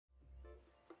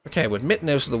Okay, with Mitten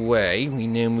out of the way, we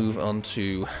now move on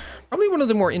to probably one of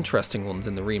the more interesting ones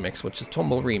in the remix, which is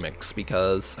Tumble R.E.M.I.X,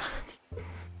 because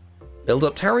build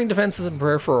up towering defenses and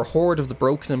prepare for a horde of the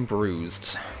broken and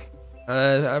bruised.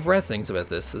 I've read things about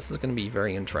this. This is going to be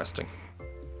very interesting.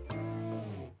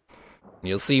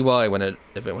 You'll see why when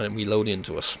we load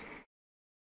into it.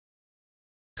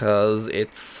 Because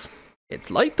it's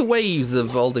like the waves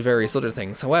of all the various other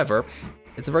things. However,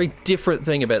 it's a very different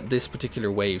thing about this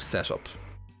particular wave setup.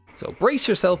 So brace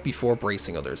yourself before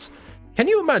bracing others. Can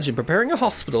you imagine preparing a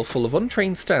hospital full of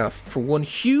untrained staff for one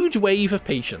huge wave of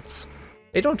patients?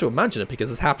 They don't have to imagine it because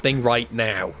it's happening right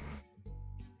now.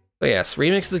 So yes,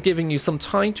 R.E.M.I.X is giving you some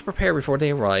time to prepare before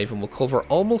they arrive and will cover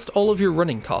almost all of your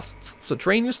running costs. So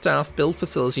train your staff, build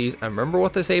facilities, and remember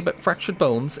what they say about fractured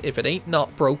bones. If it ain't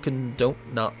not broken,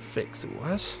 don't not fix it.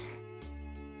 What?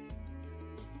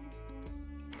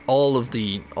 All of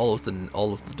the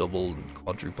double and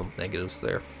quadruple negatives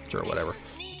there. Sure, whatever.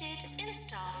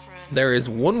 There is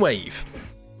one wave.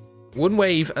 One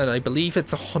wave, and I believe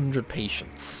it's 100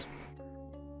 patients.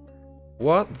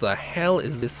 What the hell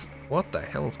is this? What the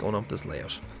hell is going on with this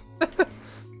layout?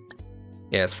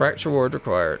 Yes, fracture ward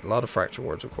required. A lot of fracture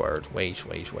wards required. Wait.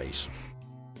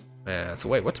 So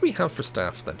wait, what do we have for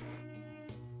staff then?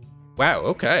 Wow,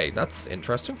 okay, that's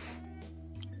interesting.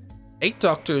 8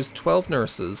 doctors, 12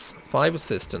 nurses, 5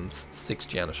 assistants, 6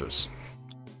 janitors.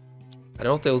 I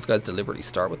don't know if those guys deliberately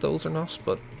start with those or not,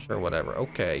 but sure, whatever.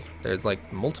 Okay, there's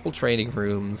like multiple training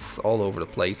rooms all over the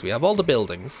place. We have all the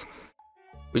buildings.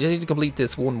 We just need to complete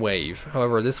this one wave.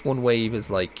 However, this one wave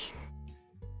is like,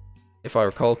 if I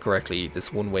recall correctly,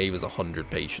 this one wave is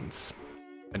 100 patients.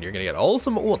 And you're going to get all of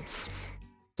them at once.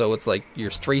 So it's like,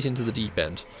 you're straight into the deep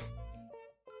end.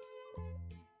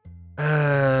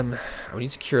 We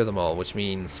need to cure them all, which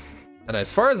means, and as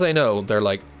far as I know, they're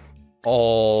like,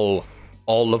 all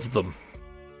of them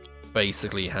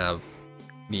basically have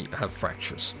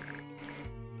fractures.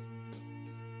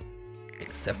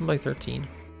 It's 7 by 13.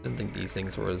 Didn't think these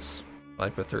things were as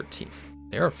 5 by 13.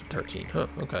 They are 13, huh?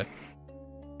 Okay.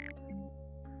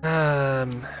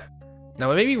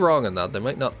 Now I may be wrong on that. They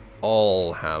might not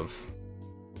all have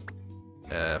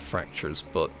fractures,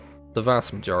 but the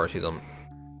vast majority of them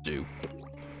do.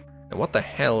 And what the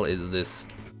hell is this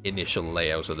initial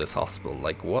layout of this hospital?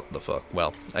 Like, what the fuck?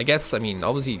 Well, I guess, I mean,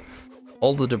 obviously,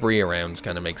 all the debris around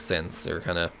kind of makes sense. They're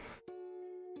kind of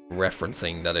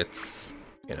referencing that it's,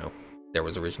 you know, there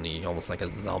was originally almost like a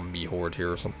zombie horde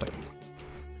here or something.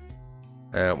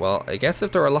 Well, I guess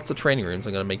if there are lots of training rooms,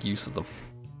 I'm going to make use of them.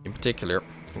 In particular,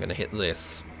 I'm going to hit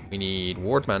this. We need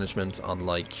ward management on,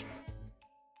 like,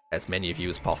 as many of you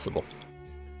as possible.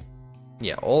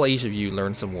 Yeah, all 8 of you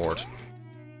learn some ward.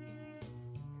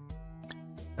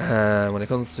 When it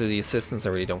comes to the assistants, I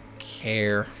really don't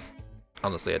care.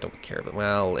 Honestly, I don't care, but,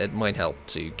 well, it might help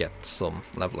to get some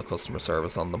level of customer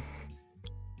service on them.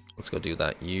 Let's go do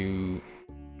that. You...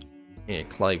 Yeah,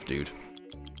 Clive, dude.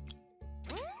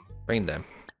 Train them.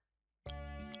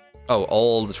 Oh,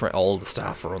 all the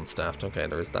staff are unstaffed. Okay,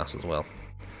 there is that as well.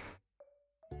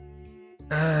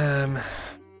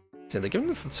 So they're giving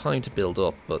us the time to build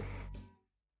up, but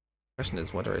the question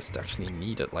is whether I actually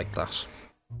need it like that.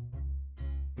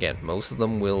 Again, most of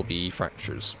them will be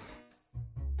fractures.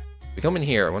 If we come in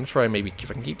here, I want to try maybe if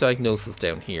I can keep diagnosis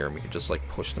down here, and we can just like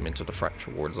push them into the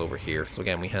fracture wards over here. So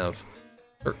again, we have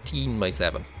 13 by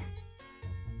 7.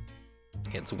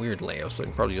 Yeah, it's a weird layout, so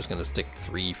I'm probably just going to stick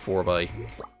 3 4 by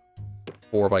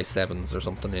 7s or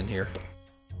something in here.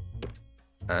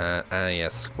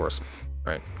 Yes, of course.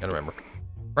 Right, gotta remember.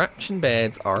 Fraction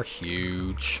beds are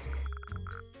huge.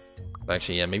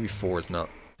 Actually, yeah, maybe 4 is not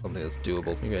something that's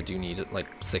doable. Maybe I do need it like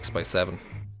 6 by 7.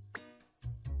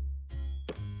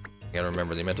 I gotta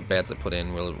remember the amount of beds I put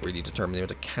in will really determine the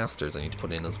amount of casters I need to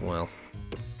put in as well.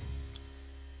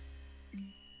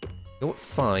 Go with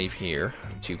 5 here,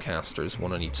 2 casters,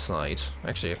 1 on each side.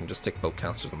 Actually, I can just stick both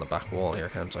casters on the back wall here,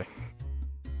 can't I?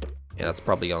 Yeah, that's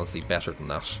probably honestly better than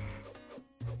that.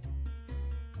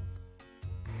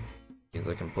 Means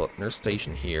I can put nurse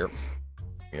station here.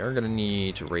 We are gonna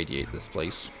need to radiate this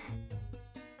place.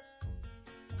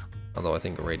 Although I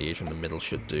think a radiation in the middle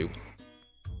should do.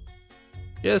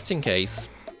 Just in case.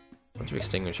 A bunch of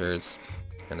extinguishers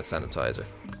and a sanitizer.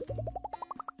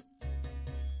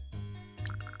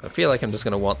 I feel like I'm just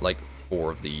going to want like 4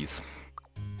 of these.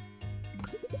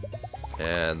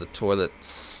 And the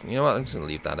toilets, you know what, I'm just going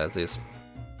to leave that as is.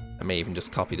 I may even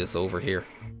just copy this over here.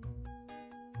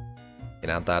 And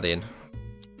add that in.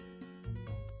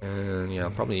 And yeah,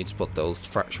 I'll probably need to put those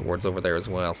fracture wards over there as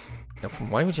well. Now,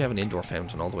 why would you have an indoor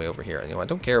fountain all the way over here? You know, I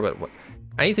don't care about what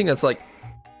anything that's like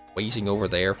waiting over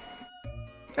there.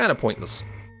 Kind of pointless.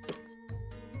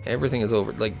 Everything is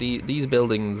over. Like, these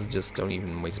buildings, just don't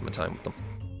even waste my time with them.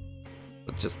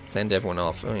 But just send everyone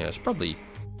off. Oh yeah, I should probably...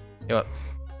 You know what?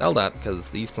 Sell that, because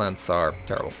these plants are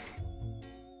terrible.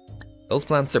 Those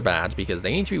plants are bad because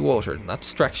they need to be watered.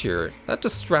 That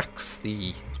distracts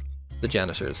the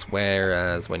janitors.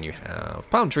 Whereas when you have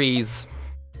palm trees,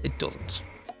 it doesn't.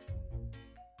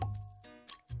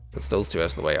 That's those two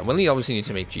out of the way. I will obviously need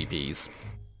to make GPs.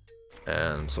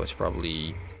 And so I should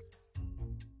probably...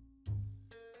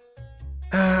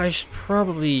 I should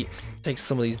probably take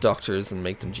some of these doctors and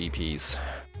make them GPs.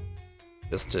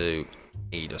 Just to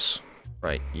aid it.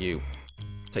 Right, you.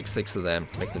 Take 6 of them,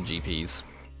 make them GPs.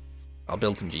 I'll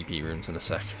build some GP rooms in a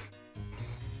sec.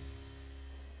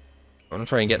 I'm gonna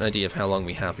try and get an idea of how long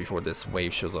we have before this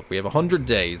wave shows up. We have 100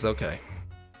 days, okay.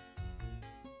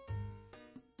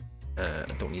 I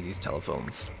don't need these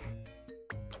telephones.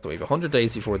 So we have 100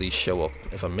 days before these show up.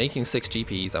 If I'm making 6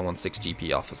 GPs, I want 6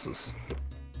 GP offices.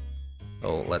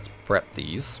 So let's prep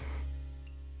these.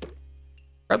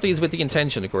 Prep these with the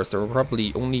intention, of course, they're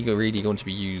probably only really going to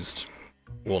be used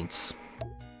once.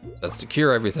 Let's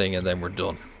secure everything and then we're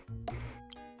done.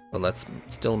 But let's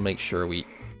still make sure we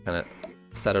kind of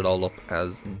set it all up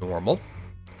as normal.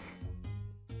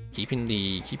 Keeping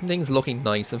things looking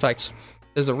nice. In fact,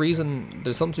 there's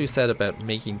something to be said about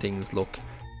making things look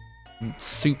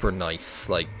super nice,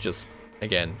 like just,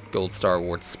 again, gold Star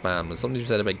Wars spam. There's something to be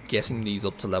said about getting these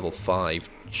up to level 5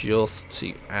 just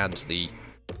to add the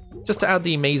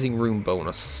amazing room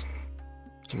bonus,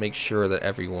 to make sure that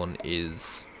everyone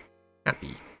is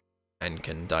happy and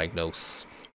can diagnose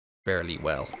fairly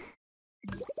well.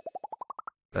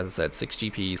 As I said, 6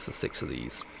 GPs, so 6 of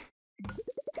these.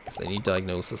 If they need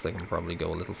diagnosis, they can probably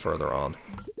go a little further on.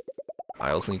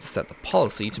 I also need to set the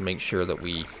policy to make sure that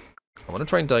I want to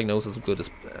try and diagnose as good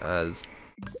as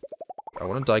I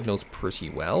want to diagnose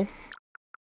pretty well,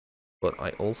 but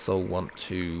I also want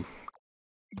to...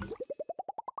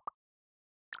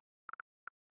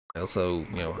 you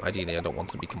know, ideally I don't want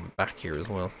to be coming back here as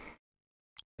well.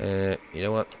 You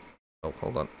know what? Oh,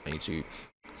 hold on. I need to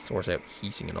sort out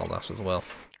heating and all that as well.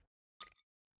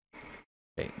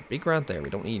 Okay, big rad there. We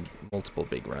don't need multiple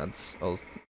big rads. Oh,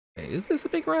 okay, is this a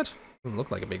big rad? Doesn't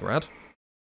look like a big rad.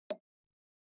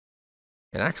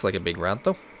 It acts like a big rad,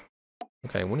 though.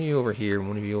 Okay, one of you over here, and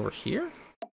one of you over here?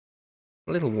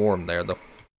 A little warm there, though.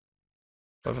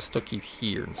 So I've stuck you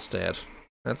here instead.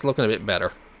 That's looking a bit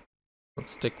better.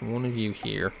 Let's stick one of you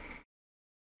here.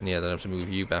 And yeah, then I have to move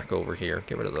you back over here.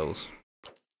 Get rid of those.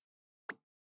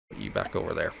 Put you back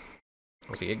over there.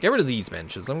 Okay, get rid of these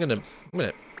benches. I'm gonna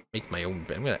make my own.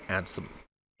 I'm gonna add some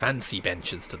fancy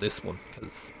benches to this one,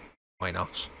 because why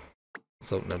not?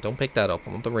 So now don't pick that up.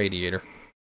 I want the radiator.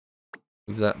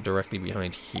 Move that directly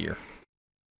behind here.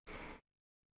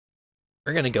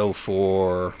 We're gonna go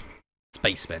for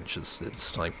space benches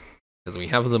this time, because we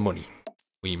have the money.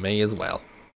 We may as well.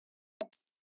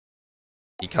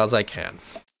 Because I can.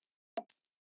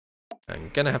 I'm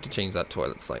gonna have to change that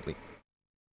toilet slightly.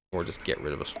 Or just get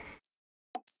rid of it.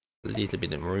 A little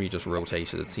bit, and maybe just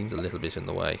rotate it. It seems a little bit in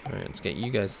the way. Alright, let's get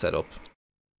you guys set up.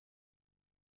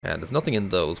 And there's nothing in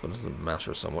those, but it doesn't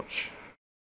matter so much.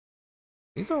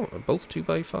 These are both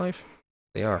 2x5?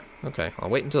 They are. Okay, I'll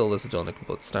wait until this is done. I can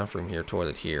put staff room here,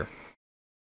 toilet here.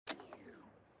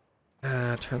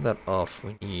 Turn that off.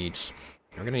 We're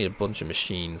gonna need a bunch of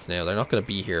machines now. They're not gonna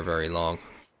be here very long.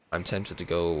 I'm tempted to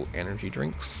go energy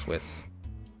drinks with...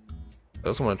 I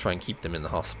also want to try and keep them in the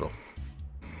hospital.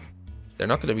 They're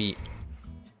not gonna be...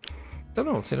 I don't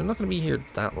know, see, they're not gonna be here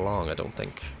that long, I don't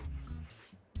think.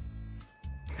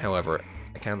 However,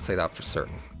 I can't say that for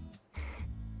certain.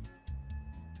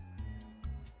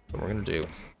 What we're gonna do,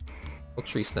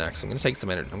 luxury snacks. I'm gonna take some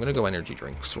energy. I'm gonna go energy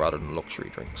drinks rather than luxury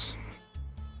drinks.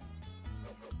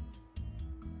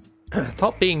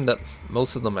 Thought being that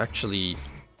most of them actually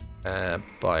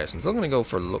buy it. I'm still gonna go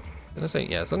for I'm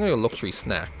gonna go luxury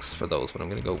snacks for those, but I'm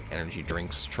gonna go energy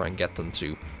drinks to try and get them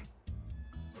to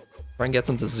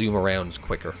zoom around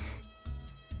quicker.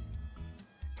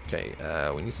 Okay,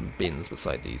 we need some bins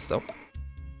beside these though,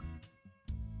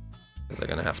 because they're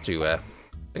gonna have to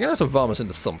vomit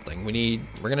into something.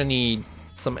 We're gonna need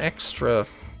some extra.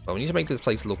 Well, we need to make this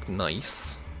place look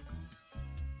nice.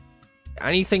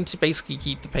 Anything to basically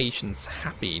keep the patients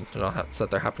happy, so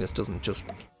that their happiness doesn't just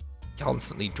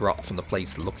constantly drop from the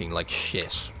place looking like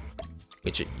shit,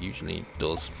 which it usually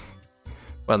does.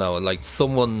 Well, no, like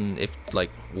if like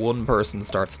one person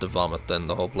starts to vomit, then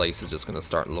the whole place is just going to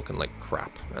start looking like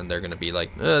crap, and they're going to be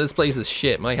like, this place is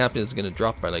shit, my happiness is going to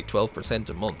drop by like 12%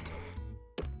 a month.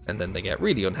 And then they get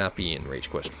really unhappy and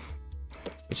rage quit,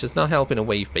 which does not help in a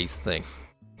wave-based thing.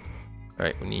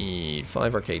 Alright, we need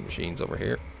 5 arcade machines over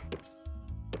here.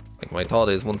 My thought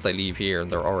is once they leave here and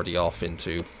they're already off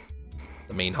into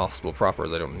the main hospital proper,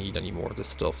 they don't need any more of this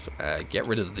stuff. Get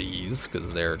rid of these,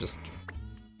 because they're just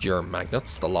germ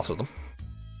magnets, a lot of them.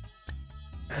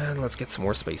 And let's get some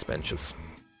more space benches.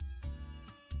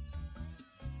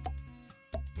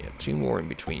 Yeah, 2 more in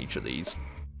between each of these.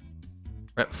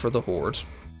 Prep for the Horde. If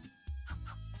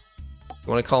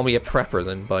you want to call me a prepper,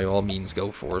 then by all means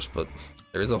go for it, but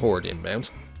there is a Horde inbound.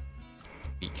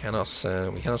 We cannot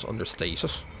understate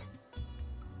it.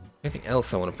 Anything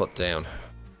else I want to put down?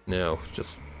 No,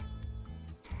 just...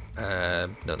 no,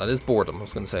 that is boredom. I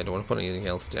was going to say I don't want to put anything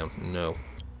else down. No.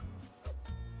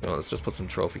 No, let's just put some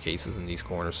trophy cases in these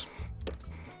corners.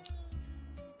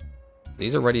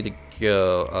 These are ready to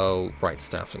go. Oh, right,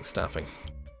 staffing.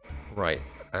 Right,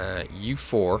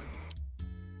 U4.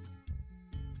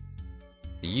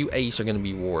 The U8 are going to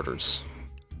be warders.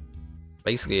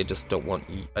 Basically, I just don't want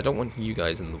you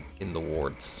guys in the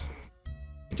wards.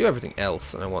 I do everything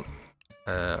else, and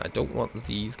I don't want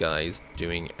these guys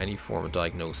doing any form of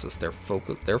diagnosis. Their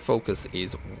focus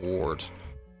is ward.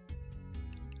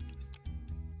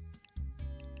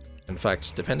 In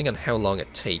fact, depending on how long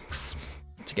it takes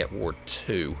to get Ward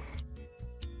 2.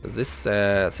 Because this,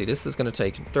 see, this is going to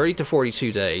take 30 to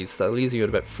 42 days. That leaves you at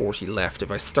about 40 left.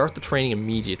 If I start the training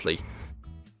immediately,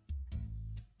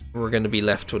 we're going to be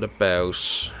left with about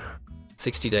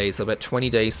 60 days. So about 20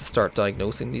 days to start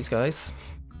diagnosing these guys.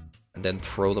 And then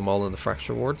throw them all in the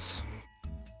fracture wards.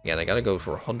 Again, I got to go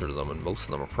for 100 of them, and most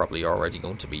of them are probably already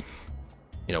going to be,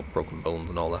 you know, broken bones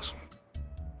and all that.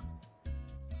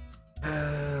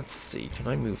 Let's see, can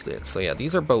I move this? So yeah,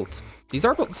 these are both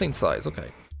the same size, okay.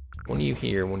 One of you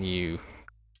here, one of you...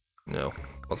 No,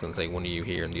 I was going to say one of you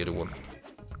here and the other one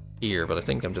here, but I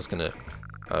think I'm just going to...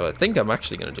 I think I'm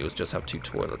actually going to do is just have 2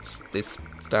 toilets. This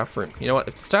staff room... You know what,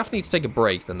 if the staff needs to take a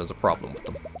break, then there's a problem with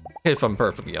them. If I'm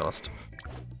perfectly honest.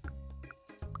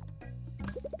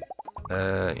 You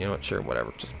know what, sure,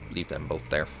 whatever, just leave them both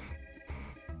there.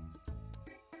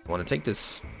 I want to take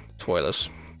this toilet...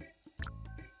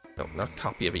 No, not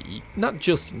copy of it. Not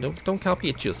just. No, don't copy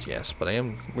it just yet. But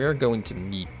we're going to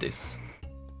need this.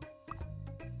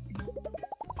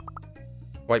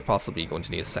 Quite possibly going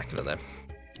to need a second of them.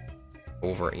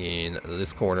 Over in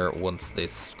this corner once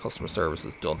this customer service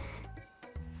is done.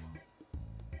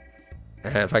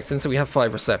 In fact, since we have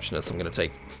 5 receptionists, I'm going to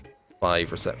take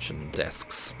 5 reception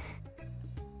desks.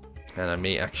 And I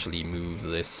may actually move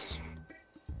this.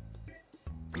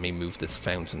 I may move this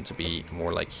fountain to be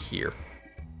more like here.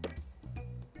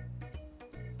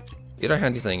 The other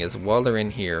handy thing is, while they're in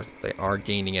here, they are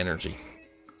gaining energy.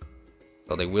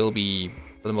 So they will be,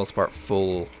 for the most part,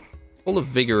 full of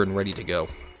vigor and ready to go.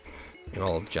 And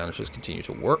all the janitors continue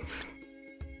to work.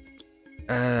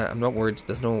 I'm not worried.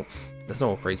 There's no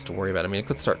upgrades to worry about. I mean, I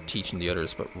could start teaching the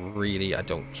others, but really, I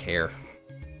don't care.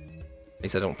 At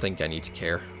least I don't think I need to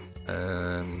care.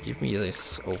 Give me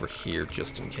this over here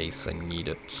just in case I need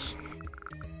it.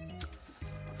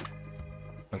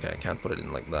 Okay, I can't put it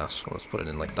in like that. Well, let's put it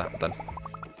in like that then.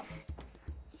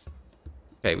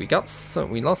 Okay,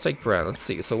 we lost 8 grand. Let's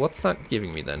see. So what's that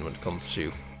giving me then when it comes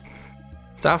to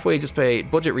staff wages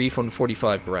paid, budget refund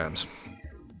 45 grand.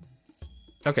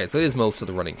 Okay, so it is most of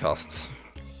the running costs.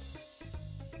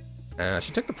 I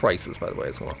should check the prices, by the way,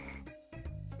 as well.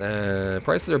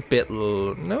 Prices are a bit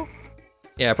low. No?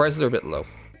 Yeah, prices are a bit low.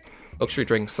 Luxury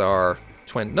drinks are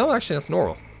 20. No, actually, that's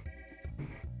normal.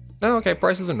 No, okay,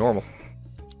 prices are normal.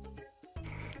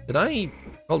 Did I...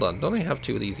 Hold on, don't I have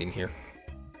 2 of these in here?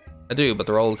 I do, but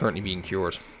they're all currently being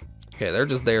cured. Okay, they're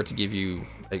just there to give you,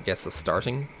 I guess, a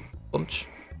starting bunch.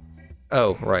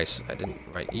 Oh, right, I didn't...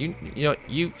 Right, you know,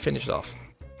 you finish it off.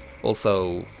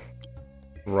 Also,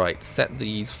 right, set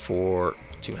these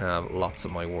to have lots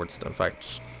of my wards. In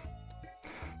fact,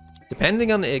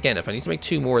 depending on... Again, if I need to make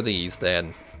 2 more of these,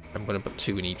 then I'm going to put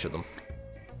 2 in each of them.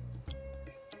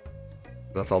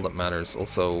 That's all that matters.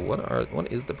 Also,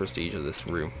 what is the prestige of this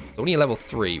room? It's only a level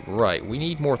 3. Right, we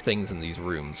need more things in these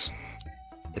rooms.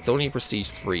 It's only a prestige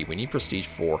 3. We need prestige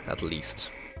 4 at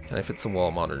least. Can I fit some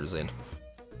wall monitors in?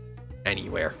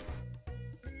 Anywhere.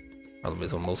 Problem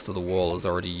is when most of the wall is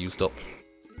already used up.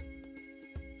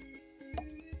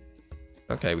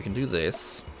 Okay, we can do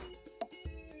this.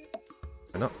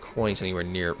 We're not quite anywhere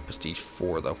near prestige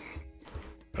 4 though.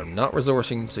 I'm not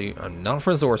resorting to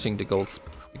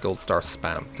gold star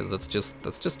spam because that's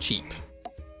just cheap.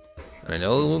 And I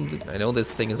know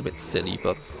this thing is a bit silly,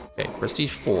 but okay,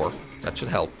 prestige 4, that should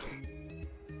help.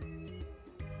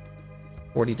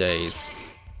 40 days.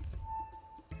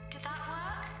 Did that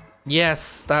work?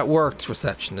 Yes, that worked,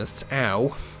 receptionist.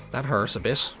 Ow, that hurt a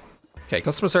bit. Okay,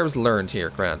 customer service learned here,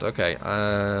 grand. Okay,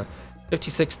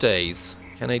 56 days.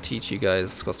 Can I teach you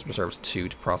guys customer service 2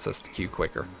 to process the queue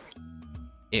quicker?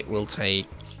 It will take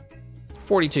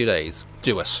 42 days.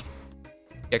 Do it.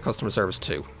 Get customer service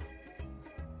 2.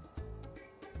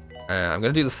 I'm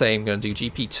going to do the same. I'm going to do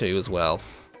GP2 as well.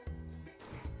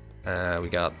 We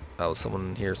got... Oh,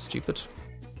 someone here stupid?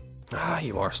 Ah,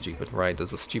 you are stupid. Right,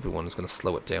 there's a stupid one who's going to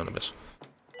slow it down a bit.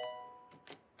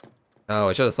 Oh,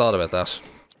 I should have thought about that.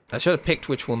 I should have picked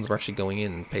which ones were actually going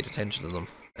in and paid attention to them.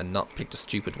 And not picked a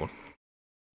stupid one.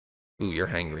 Ooh, you're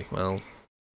hangry. Well,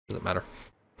 doesn't matter.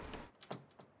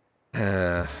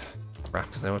 Crap,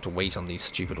 because I don't have to wait on these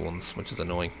stupid ones, which is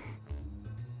annoying.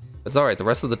 It's alright, the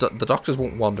rest of the doctors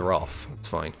won't wander off. It's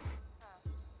fine.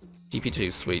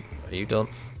 GP2, sweet. Are you done?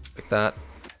 Like that.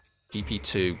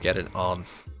 GP2, get it on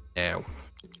now.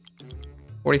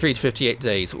 43 to 58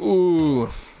 days. Ooh,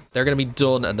 they're gonna be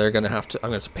done, and they're gonna have to. I'm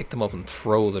gonna have to pick them up and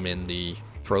throw them in the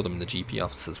GP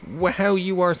offices. Wow,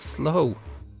 you are slow.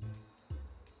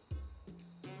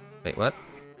 Wait, what?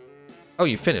 Oh,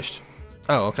 you finished.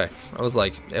 Oh, okay. I was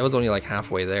like, it was only like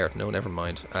halfway there. No, never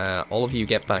mind. All of you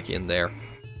get back in there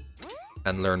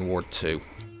and learn Ward 2.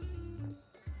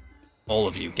 All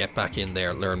of you get back in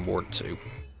there, learn Ward 2.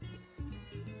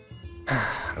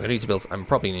 I'm gonna need to build. I'm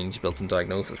probably gonna need to build some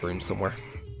diagnosis rooms somewhere.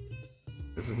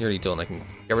 This is nearly done. I can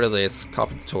get rid of this,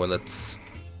 copy the toilets,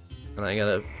 and I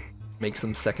gotta make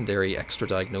some secondary extra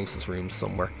diagnosis rooms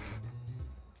somewhere.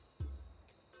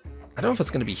 I don't know if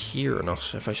it's gonna be here or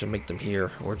not. If I should make them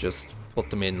here or just put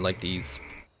them in like these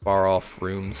far off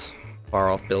rooms, far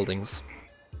off buildings.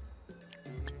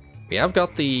 We have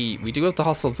got the. We do have the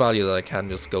hostile value that I can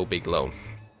just go big loan.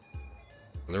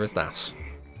 And there is that.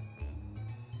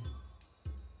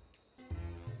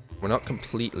 We're not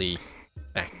completely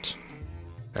backed.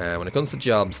 When it comes to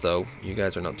jobs, though, you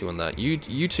guys are not doing that. You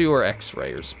two are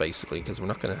X-rayers, basically, because we're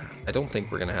not gonna. I don't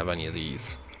think we're gonna have any of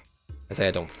these. I say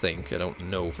I don't think. I don't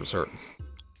know for certain.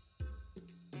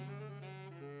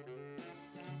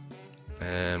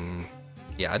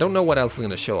 Yeah, I don't know what else is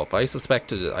gonna show up. I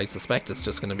suspect it's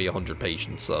just gonna be 100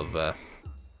 patients of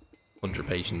 100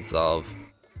 patients of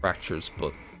fractures,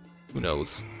 but who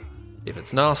knows? If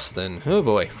it's not, then oh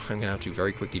boy, I'm gonna have to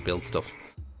very quickly build stuff.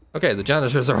 Okay, the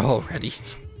janitors are all ready.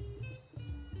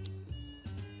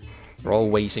 They're all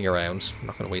waiting around. I'm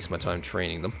not gonna waste my time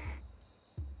training them.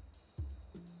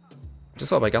 Just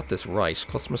hope I got this right.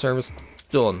 Customer service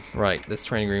done. Right, this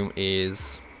training room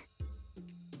is.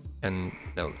 And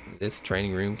no, this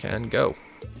training room can go.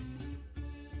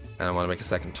 And I want to make a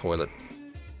second toilet,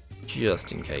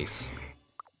 just in case.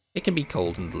 It can be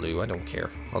cold in the loo. I don't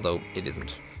care. Although it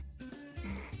isn't.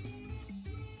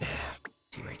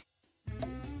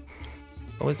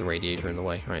 Always the radiator in the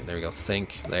way. Right, there we go.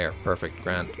 Sink. There. Perfect.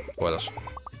 Grand. Toilet.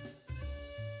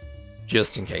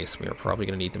 Just in case. We are probably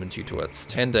going to need them in 2 toilets.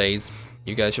 10 days.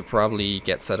 You guys should probably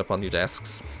get set up on your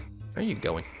desks. Where are you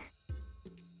going?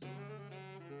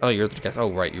 Oh, you're the guest.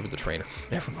 Oh, right. You were the trainer.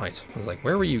 Never mind. I was like,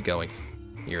 where were you going?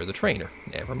 You're the trainer.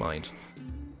 Never mind.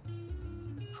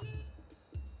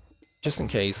 Just in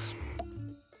case.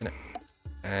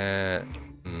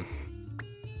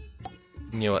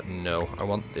 You know what? No. I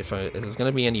want if there's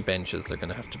gonna be any benches, they're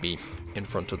gonna have to be in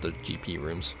front of the GP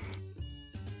rooms.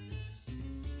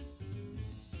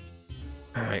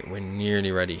 Alright, we're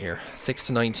nearly ready here. 6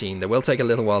 to 19. They will take a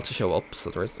little while to show up, so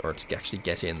there is, or to actually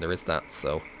get in, there is that,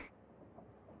 so.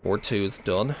 Ward 2 is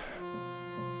done.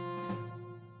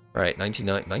 Alright,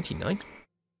 99. 99?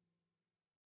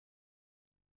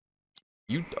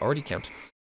 You already count.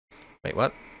 Wait,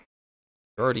 what?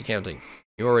 You're already counting.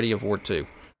 You already have Ward 2.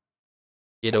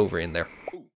 Get over in there.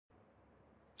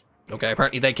 Okay,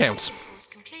 apparently they count.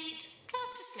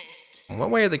 In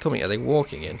what way are they coming? Are they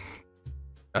walking in?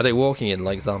 Are they walking in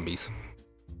like zombies?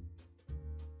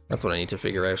 That's what I need to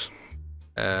figure out.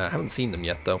 I haven't seen them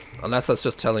yet, though. Unless that's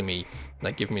just telling me,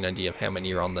 like, giving me an idea of how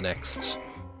many are on the next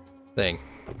thing.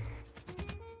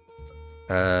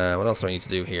 What else do I need to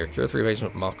do here? Cure 3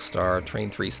 patient, mock star,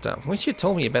 train 3 staff. Wish you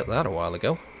told me about that a while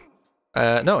ago.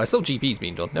 No, I still GPs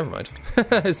being done. Never mind.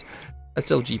 I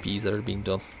still GPs that are being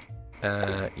done.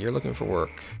 You're looking for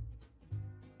work.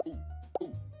 I'm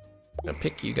gonna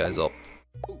pick you guys up.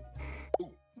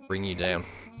 Bring you down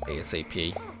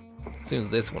ASAP. As soon as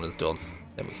this one is done,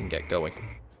 then we can get going.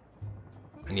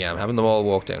 And yeah, I'm having them all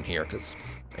walk down here because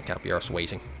I can't be arsed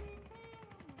waiting.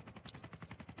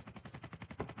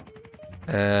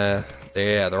 Yeah,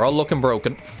 they're all looking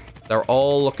broken. They're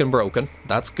all looking broken.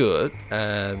 That's good.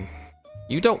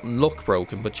 You don't look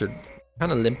broken, but you're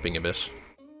kind of limping a bit.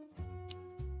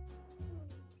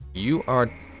 You are...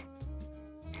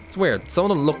 It's weird. Some of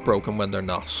them look broken when they're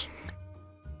not.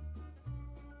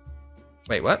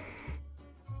 Wait, what?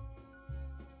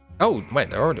 Oh, wait,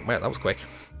 they're already... Wow, that was quick.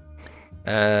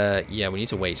 Yeah, we need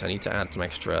to wait. I need to add some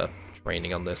extra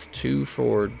training on this. 2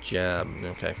 for jam.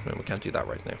 Okay, no, we can't do that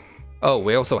right now. Oh,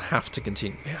 we also have to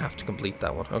continue. We have to complete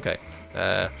that one. Okay.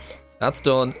 That's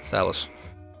done. Sell it.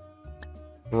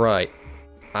 Right.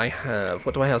 I have...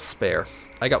 What do I have spare?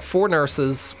 I got 4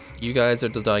 nurses. You guys are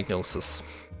the diagnosis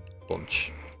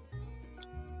bunch.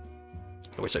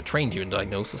 I wish I trained you in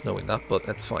diagnosis knowing that, but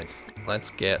that's fine.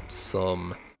 Let's get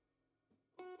some...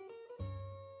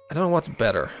 I don't know what's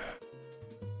better.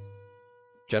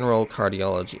 General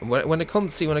cardiology. When it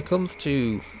comes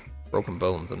to broken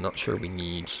bones, I'm not sure we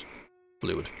need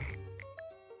fluid.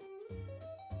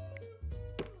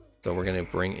 So we're gonna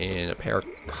bring in a pair of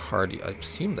cardio. I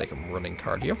assume they can run in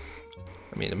cardio.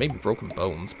 I mean, it may be broken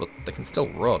bones, but they can still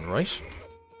run, right?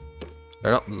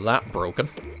 They're not that broken.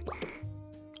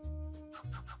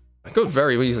 I could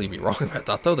very easily be wrong about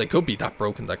that, though. They could be that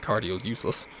broken that cardio is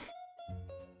useless.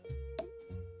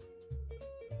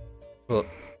 But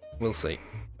we'll see.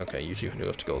 Okay, you two do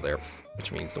have to go there,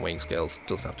 which means the weighing scales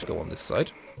does have to go on this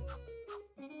side.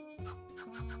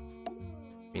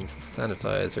 Means the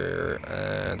sanitizer,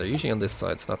 and they're usually on this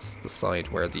side, so that's the side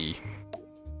where the...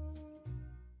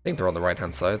 I think they're on the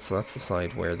right-hand side, so that's the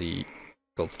side where the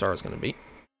gold star is going to be.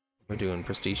 We're doing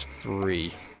prestige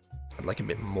 3. I'd like a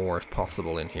bit more if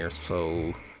possible in here,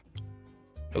 so...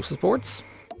 Notice boards?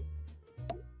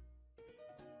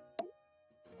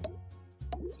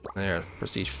 There,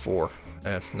 prestige 4.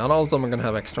 Not all of them are going to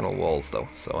have external walls, though,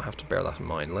 so I have to bear that in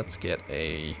mind. Let's get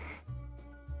a...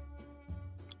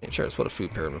 Yeah, sure, let's put a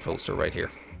food pyramid poster right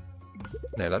here.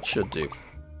 Now, that should do.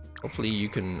 Hopefully you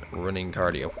can run in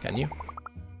cardio, can you?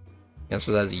 The answer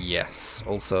to that is yes.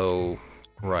 Also,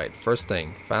 right, first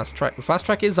thing, fast track. Fast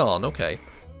track is on, okay.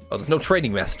 Oh, there's no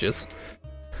trading messages.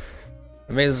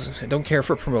 I don't care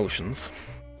for promotions.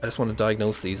 I just want to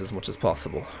diagnose these as much as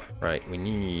possible. Right, we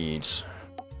need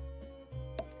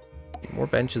more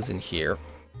benches in here.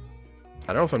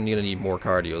 I don't know if I'm going to need more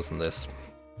cardios than this.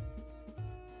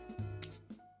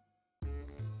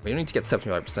 We need to get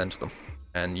 75% of them.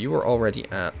 And you are already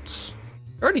at...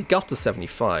 I already got to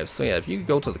 75, so yeah, if you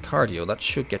go to the cardio, that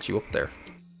should get you up there.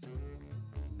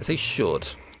 I say should.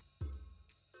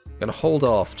 I'm gonna hold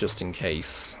off just in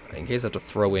case I have to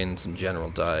throw in some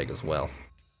general diag as well.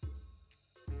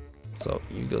 So,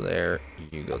 you go there,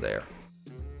 you go there.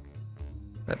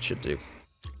 That should do.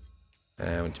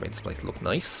 And we need to make this place look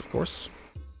nice, of course.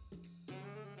 I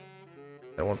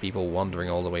don't want people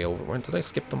wandering all the way over. When did I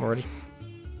skip them already?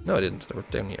 No, I didn't. They were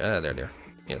down here. Ah, there they are.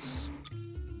 Yes.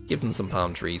 Give them some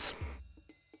palm trees.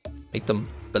 Make them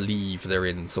believe they're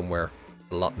in somewhere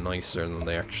a lot nicer than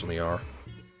they actually are.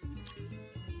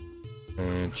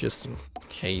 And just in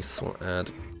case, we'll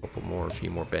add a few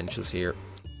more benches here.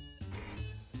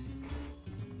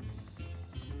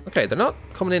 Okay, they're not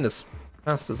coming in as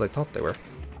fast as I thought they were.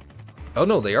 Oh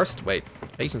no, they are. Wait,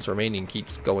 patients remaining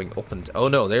keeps going up and... Oh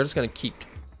no, they're just going to keep...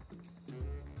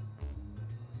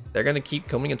 They're going to keep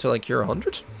coming until I cure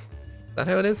 100? Is that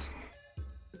how it is?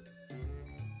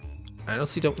 I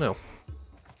honestly don't know.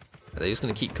 Are they just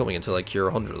going to keep coming until I cure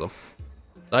 100 of them?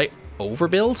 Did I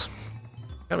overbuild?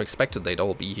 I kind of expected they'd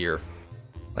all be here,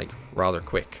 like, rather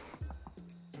quick.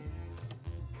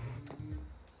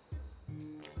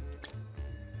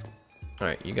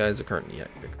 Alright, you guys are currently, yeah,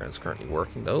 your guys are currently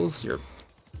working those. You're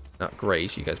not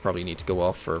great. You guys probably need to go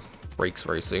off for breaks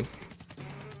very soon.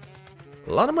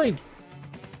 A lot of my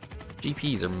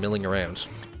GPs are milling around.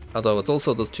 Although it's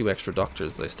also those 2 extra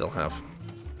doctors that I still have.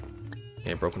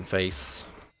 Yeah, broken face.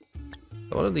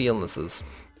 But what are the illnesses?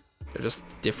 They're just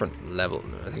different level.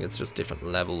 I think it's just different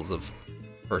levels of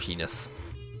hurtiness.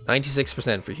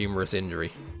 96% for humorous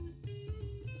injury.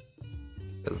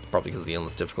 It's probably because of the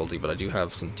illness difficulty, but I do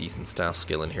have some decent staff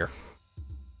skill in here.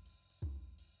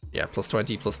 Yeah, plus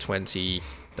 20, plus 20.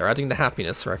 They're adding the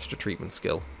happiness for extra treatment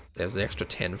skill. There's the extra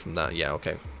 10 from that. Yeah,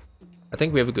 okay. I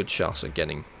think we have a good shot at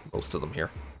getting most of them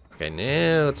here. Okay,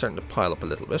 now it's starting to pile up a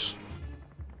little bit.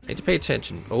 I need to pay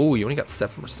attention. Oh, you only got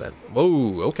 7%.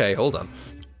 Whoa, okay, hold on.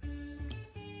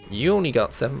 You only got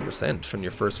 7% from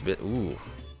your first visit. Ooh,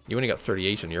 you only got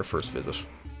 38 on your first visit.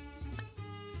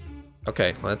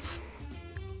 Okay, let's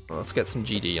get some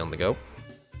GD on the go.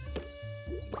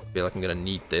 I feel like I'm gonna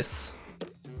need this.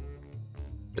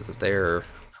 Because if they're...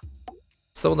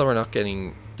 Some of them are not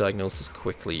getting diagnosis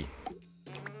quickly.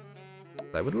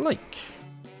 I would like.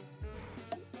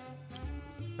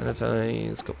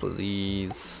 Sanitize a couple of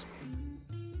these.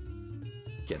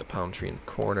 Get a palm tree in the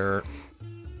corner.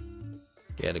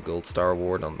 Get a gold star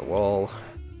award on the wall.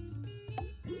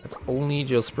 That's only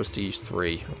just prestige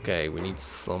 3. Okay, we need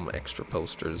some extra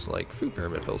posters, like food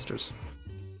pyramid posters.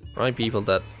 Remind people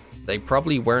that They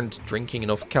probably weren't drinking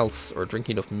enough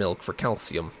drinking enough milk for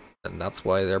calcium, and that's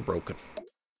why they're broken.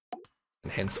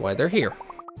 And hence why they're here.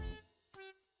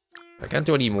 I can't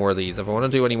do any more of these. If I want to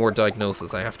do any more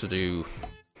diagnosis, I have to do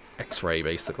X-ray,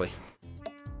 basically.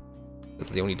 This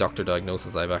is the only doctor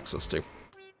diagnosis I have access to.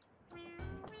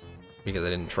 Because I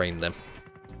didn't train them.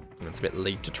 And it's a bit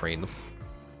late to train them.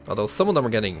 Although some of them are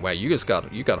getting... Wow, you got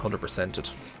 100%ed.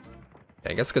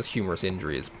 I guess because humerus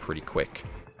injury is pretty quick.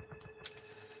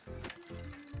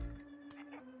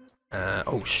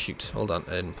 Oh shoot, hold on.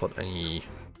 I didn't put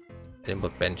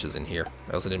benches in here.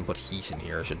 I also didn't put heat in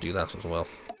here. I should do that as well.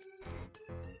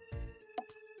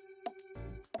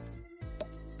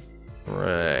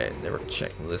 Right, never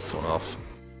checked this one off.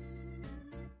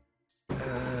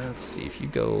 Let's see if you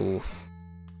go...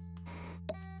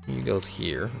 You goes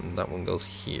here, and that one goes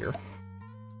here.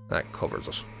 That covers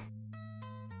it.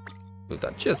 Move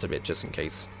that just a bit, just in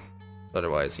case.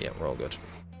 Otherwise, yeah, we're all good.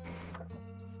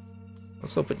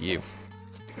 What's up with you?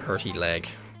 Hurty leg.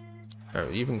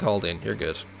 Alright, you've been called in, you're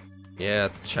good. Yeah,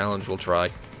 challenge, we'll try.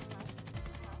 I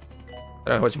don't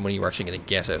know how much money we're actually going to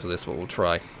get out of this, but we'll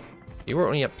try. You were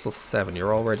only at +7,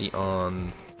 you're already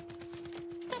on...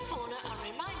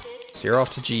 So you're off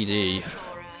to GD.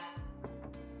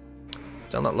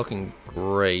 Still not looking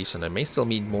great, and I may still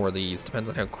need more of these. Depends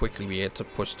on how quickly we get to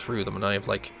push through them, and I have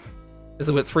like... This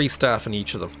is with 3 staff in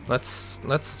each of them. Let's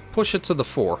push it to the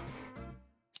 4.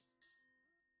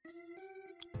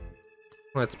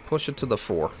 Let's push it to the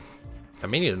 4. I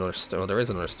may need another staff. Oh, there is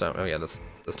another staff. Oh yeah, the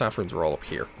staff rooms are all up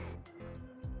here.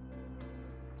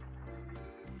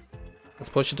 Let's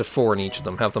push it to 4 in each of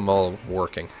them. Have them all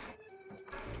working.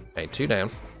 Okay, 2 down.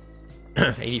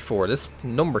 84. This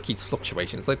number keeps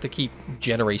fluctuating. It's like they keep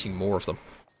generating more of them.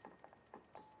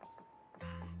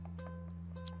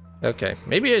 Okay,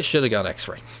 maybe I should have got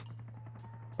X-ray.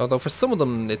 Although for some of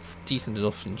them, it's decent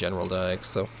enough in general diag,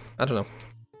 so I don't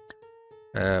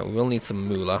know. We will need some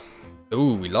moolah.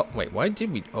 Oh, we lost. Wait, why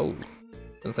did we? Oh, I was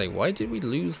gonna say, why did we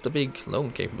lose the big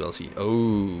loan capability?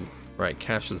 Oh, right,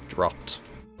 cash has dropped.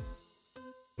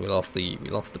 We lost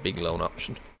the big loan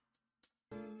option.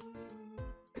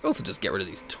 I could also just get rid of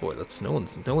these toilets. No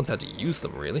one's had to use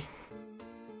them really.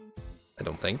 I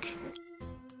don't think.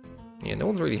 Yeah, no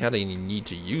one's really had any need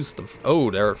to use them.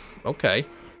 Oh, they're okay.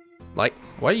 Like,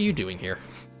 what are you doing here?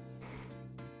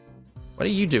 What are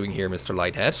you doing here, Mr.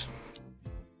 Lighthead?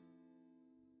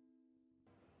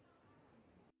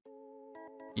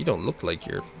 You don't look like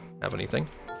you have anything.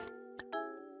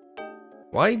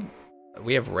 Why?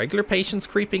 We have regular patients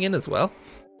creeping in as well?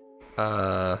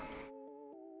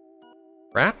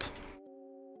 Crap?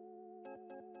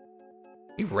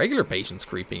 We have regular patients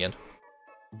creeping in.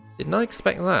 Did not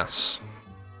expect that.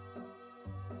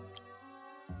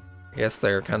 I guess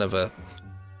they're kind of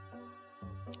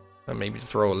maybe to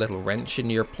throw a little wrench in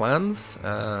your plans.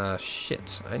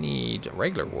 Shit. I need a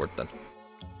regular ward then.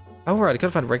 Oh, right. I could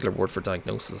have had a regular ward for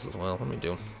diagnosis as well. What am I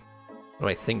doing? What am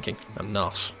I thinking? I'm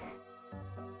not.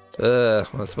 Well,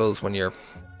 I suppose when you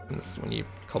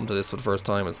come to this for the first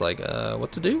time, it's like,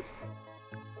 what to do?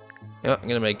 Yeah, I'm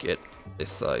gonna make it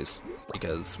this size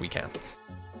because we can.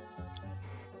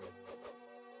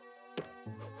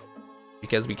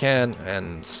 Because we can,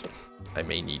 and I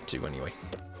may need to anyway.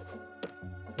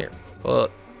 Here,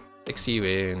 but fix you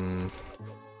in.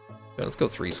 Well, let's go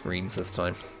 3 screens this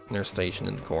time. Nurse station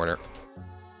in the corner.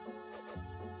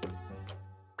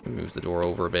 Move the door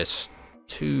over a bit.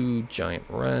 2 giant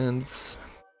rounds.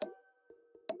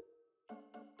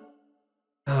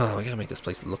 Oh, we gotta make this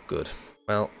place look good.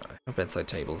 Well, I have bedside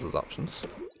tables as options.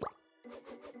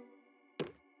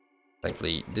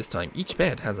 Thankfully, this time each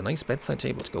bed has a nice bedside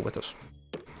table to go with it.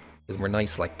 Because we're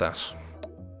nice like that.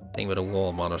 Same with a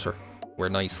wall monitor. We're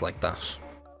nice like that.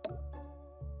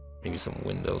 Maybe some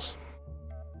windows.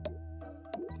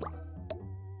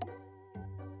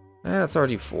 That's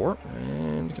already 4.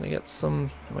 And can I get some...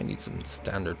 I might need some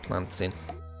standard plants in.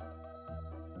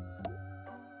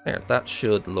 There, that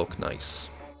should look nice.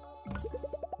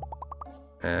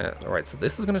 Alright, so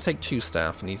this is going to take 2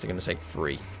 staff, and these are going to take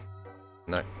 3.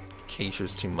 And that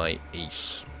caters to my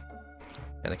 8.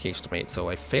 And it caters to my 8. So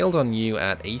I failed on you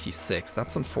at 86.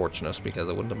 That's unfortunate, because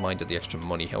I wouldn't have minded the extra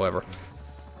money. However,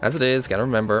 as it is, gotta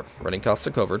remember, running costs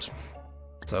are covered.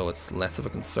 So it's less of a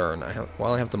concern.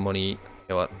 While I have the money, you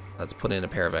know what? Let's put in a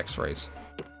pair of X-rays.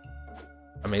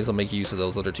 I may as well make use of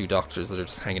those other 2 doctors that are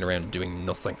just hanging around doing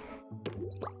nothing.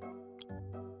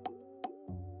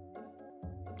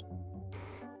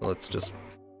 Let's just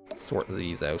sort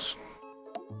these out.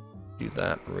 Do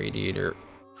that. Radiator.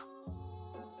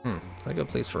 I got a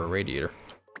place for a radiator.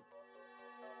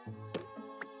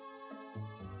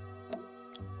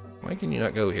 Why can you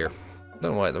not go here? I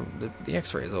don't know why. The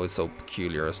X-ray is always so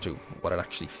peculiar as to what it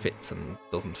actually fits and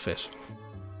doesn't fit.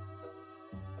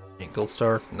 Okay, gold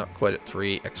star, not quite at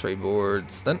 3. X-ray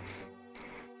boards then.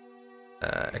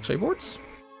 X-ray boards?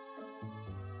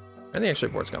 Where are the X-ray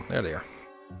boards gone? There they are.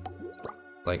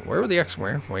 Like, where were the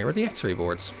X-ray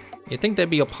boards? You'd think they'd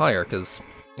be up higher, because,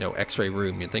 you know, X-ray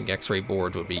room, you'd think X-ray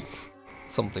board would be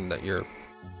something that you're,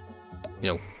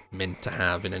 you know, meant to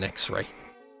have in an X-ray.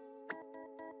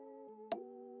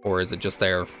 Or is it just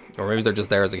there, or maybe they're just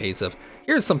there as a case of,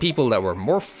 here's some people that were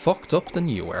more fucked up than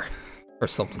you were, or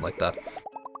something like that.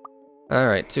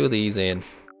 Alright, 2 of these in.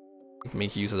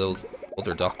 Make use of those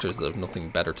other doctors that have nothing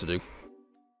better to do.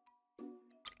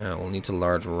 We'll need to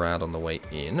large rad on the way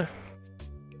in.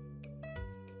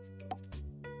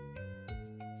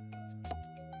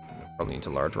 Probably need to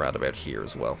large rad about here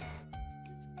as well.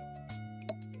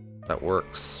 That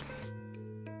works.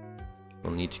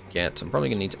 We'll need to get, I'm probably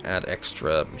going to need to add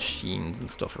extra machines and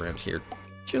stuff around here,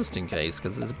 just in case,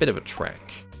 because it's a bit of a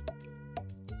trek.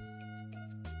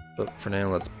 But for now,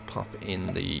 let's pop in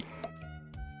the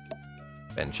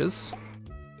benches.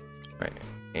 Right,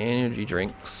 energy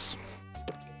drinks.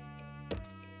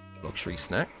 Luxury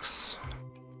snacks.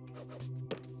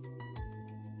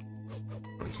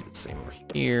 I'll keep it the same over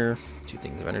here. 2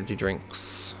 things of energy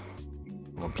drinks.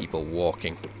 I want people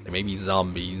walking. They may be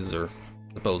zombies, or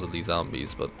supposedly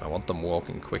zombies, but I want them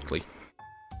walking quickly.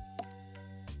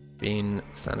 Bin,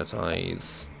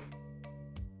 sanitize.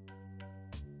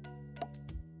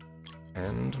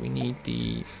 And we need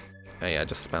the... Oh yeah, I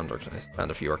just spammed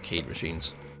a few arcade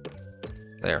machines.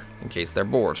 There, in case they're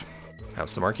bored. Have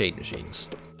some arcade machines.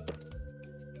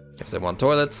 If they want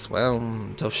toilets, well,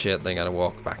 tough shit, they gotta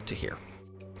walk back to here.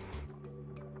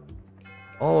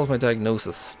 All of my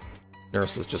diagnosis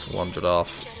nurses just wandered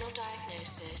off.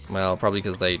 Well, probably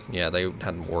because they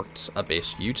hadn't worked a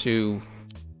bit. You two,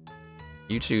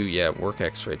 yeah, work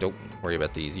X-ray. Don't worry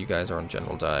about these. You guys are on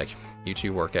general diag. You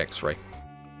two work X-ray.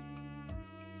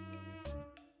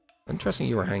 Interesting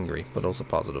you were hangry, but also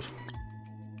positive.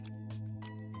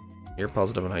 You're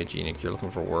positive and hygienic. You're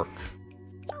looking for work.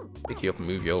 Pick you up and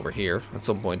move you over here. At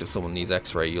some point, if someone needs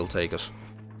X-ray, you'll take it.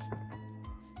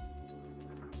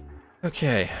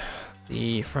 Okay.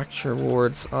 The fracture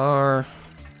wards are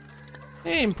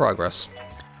in progress.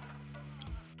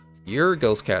 You're a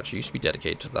ghost catcher. You should be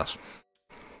dedicated to that.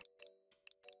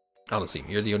 Honestly,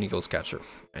 you're the only ghost catcher.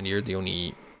 And you're the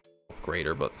only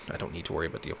upgrader, but I don't need to worry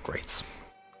about the upgrades.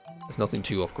 There's nothing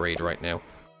to upgrade right now.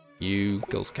 You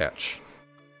ghost catch.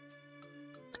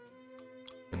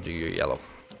 And do your yellow.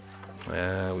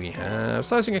 We have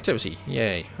sizing activity.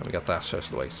 Yay. And we got that out of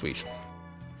the way. Sweet.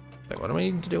 Wait, what am I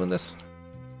needing to do in this?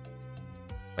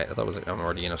 Wait, I thought I'm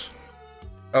already in it.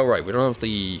 Oh right, we don't have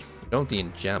the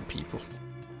enjam people.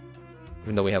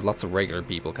 Even though we have lots of regular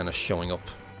people kind of showing up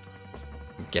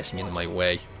and getting in my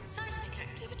way. Seismic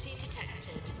activity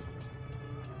detected.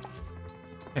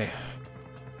 Okay.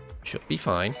 Should be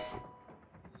fine.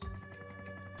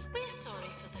 We're sorry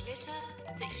for the litter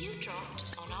that you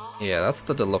dropped on our... Yeah, that's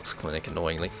the deluxe clinic,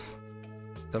 annoyingly.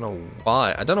 I don't know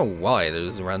why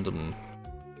there's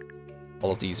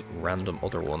all of these random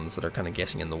other ones that are kind of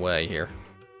getting in the way here.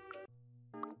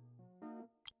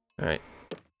 Alright.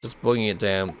 Just bugging it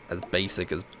down as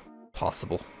basic as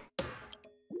possible.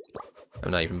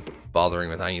 I'm not even bothering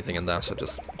with anything in that, so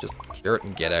just cure it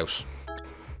and get out.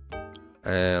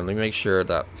 Let me make sure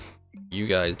that you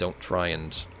guys don't try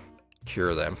and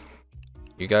cure them.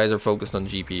 You guys are focused on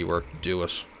GP work, do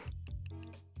it.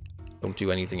 Don't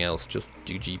do anything else, just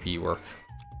do GP work.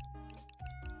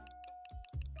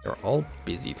 They're all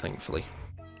busy, thankfully.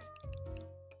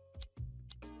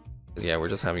 'Cause yeah, we're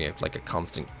just having a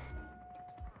constant...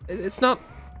 It's not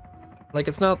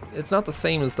the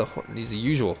same as these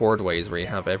usual Horde ways where you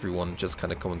have everyone just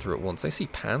kind of coming through at once. I see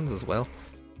pans as well.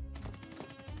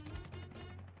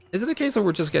 Is it a case of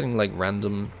we're just getting like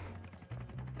random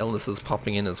illnesses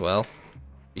popping in as well?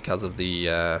 Because of the,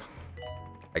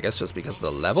 I guess just because of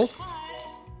the level?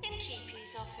 In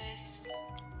GP's office.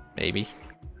 Maybe.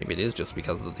 Maybe it is just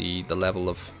because of the level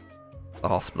of the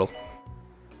hospital.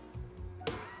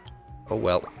 Oh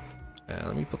well.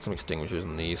 Let me put some extinguishers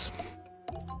in these.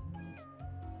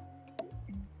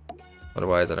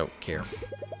 Otherwise, I don't care.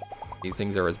 These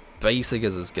things are as basic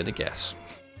as it's gonna get.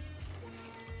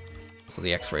 So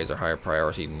the X-rays are higher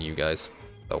priority than you guys.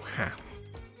 Oh, ha.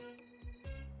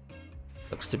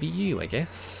 Looks to be you, I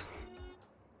guess.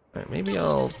 Alright, maybe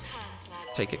I'll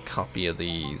take a copy of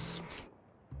these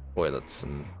toilets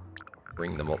and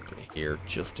bring them up here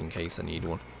just in case I need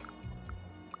one.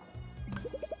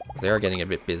 They are getting a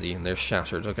bit busy and they're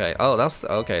shattered. Okay. Oh, that's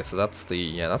okay. So that's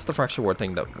the that's the fracture ward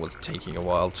thing that was taking a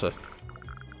while to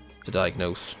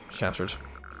diagnose. Shattered.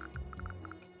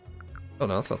 Oh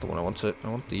no, that's not the one I want. I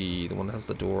want the one that has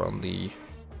the door on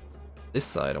this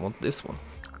side. I want this one.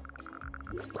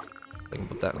 I can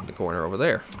put that in the corner over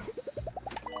there.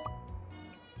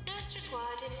 Nurse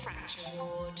required in fracture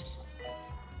ward.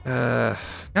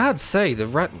 God say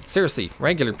seriously,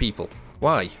 regular people.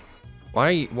 Why?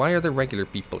 Why are there regular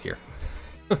people here?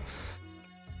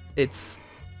 It's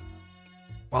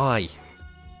why?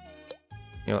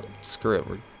 You know, screw it.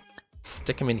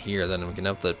 Stick them in here, then we can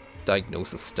have the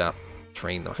diagnosis staff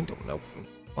train them. I don't know.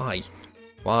 Why?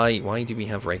 Why do we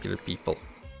have regular people?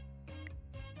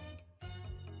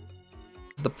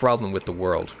 That's the problem with the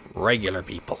world. Regular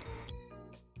people.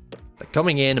 They're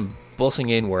coming in and bussing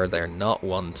in where they're not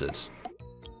wanted.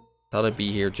 Thought I'd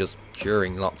be here just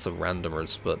curing lots of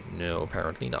randomers, but no,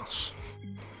 apparently not.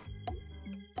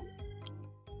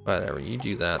 Whatever, you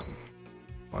do that.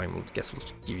 I guess we'll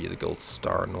give you the gold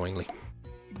star, annoyingly.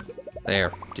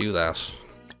 There, do that.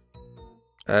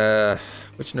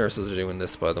 Which nurses are doing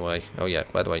this, by the way? Oh yeah,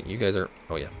 by the way, you guys are...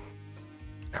 Oh yeah.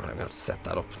 I'm gonna have to set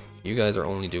that up. You guys are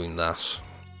only doing that.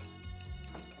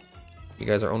 You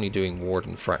guys are only doing ward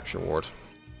and fracture ward.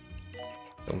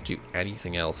 Don't do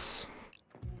anything else.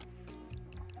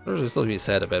 There's still to be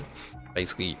said about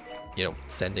basically, you know,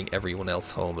 sending everyone else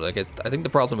home. But I think the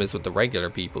problem is with the regular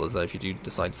people is that if you do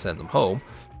decide to send them home,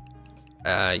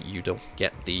 you don't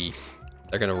get the...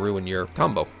 They're going to ruin your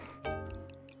combo.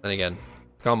 And again,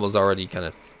 combo's already kind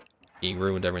of being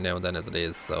ruined every now and then as it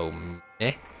is, so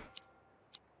eh.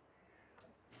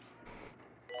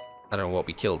 I don't know what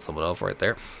we killed someone of right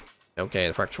there. Okay,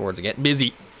 the fracture wards are getting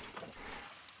busy.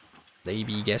 They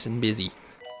be getting busy.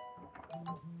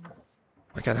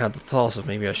 I kind of had the thought of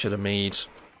maybe I should have made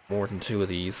more than 2 of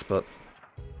these, but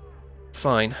it's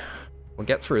fine. We'll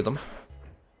get through them.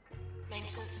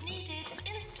 Maintenance needed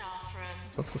in staff room.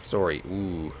 What's the story?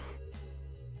 Ooh.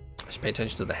 I should pay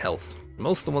attention to the health.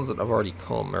 Most of the ones that have already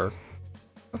come are...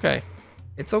 Okay.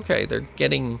 It's okay. They're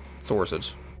getting sorted.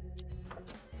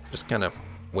 Just kind of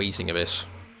waiting a bit.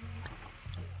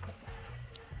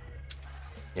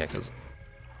 Yeah, because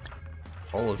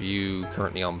all of you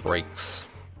currently on breaks.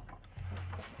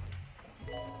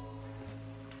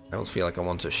 I almost feel like I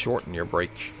want to shorten your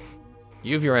break.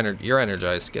 You have you're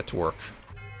energized, get to work.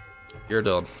 You're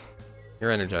done.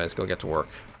 You're energized, go get to work.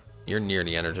 You're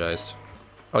nearly energized.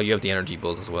 Oh, you have the energy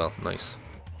buzz as well. Nice.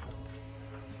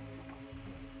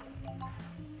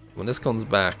 When this comes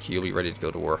back, you'll be ready to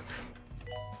go to work.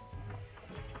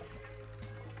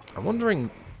 I'm wondering,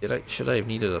 should I have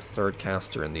needed a 3rd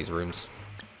caster in these rooms?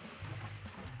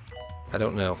 I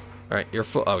don't know. Alright, you're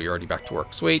full. Oh, you're already back to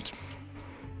work. Sweet.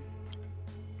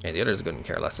 Okay, the others I couldn't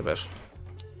care less about.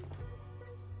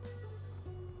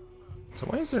 So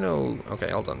why is there no... Okay,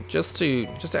 hold on. Just to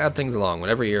add things along,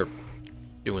 whenever you're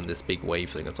doing this big wave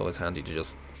thing, it's always handy to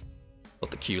just put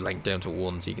the queue length down to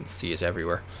 1 so you can see it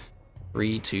everywhere.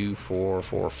 3, 2, 4,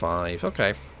 4, 5.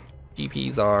 Okay.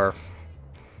 GPs are...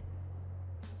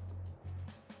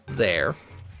 there.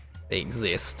 They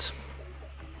exist.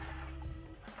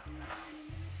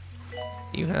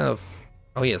 You have...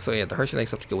 Oh yeah, so yeah, the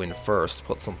Hercules have to go in first,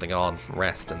 put something on,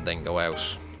 rest, and then go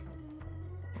out.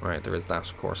 Alright, there is that,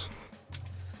 of course.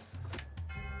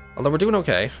 Although we're doing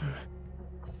okay.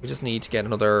 We just need to get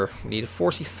another... We need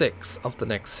 46 of the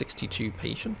next 62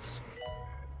 patients.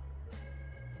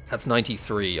 That's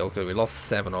 93. Okay, we lost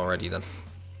 7 already then.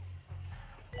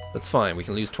 That's fine, we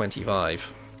can lose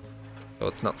 25. So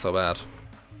it's not so bad.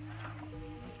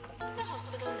 The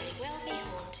hospital may well be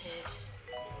haunted.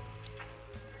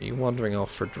 Are you wandering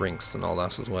off for drinks and all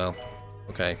that as well?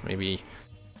 Okay, maybe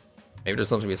there's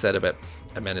something to be said about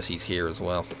amenities here as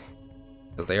well.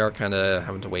 Because they are kind of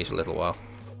having to wait a little while.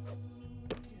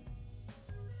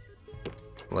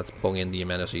 Let's bung in the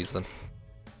amenities then.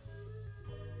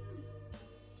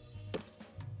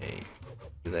 Hey,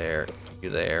 you there, you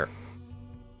there.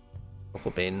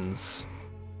 Couple bins.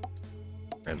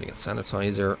 Rounding a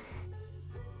sanitizer.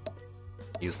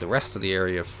 Use the rest of the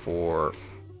area for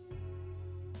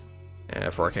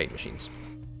arcade machines.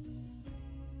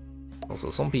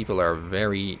 Also, some people are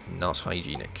very not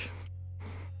hygienic.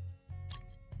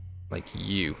 Like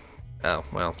you. Oh,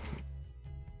 well.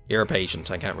 You're a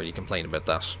patient, I can't really complain about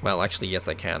that. Well, actually, yes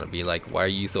I can. I'd be like, why are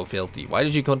you so filthy? Why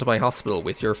did you come to my hospital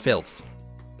with your filth?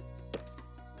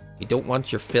 We don't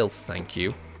want your filth, thank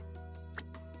you.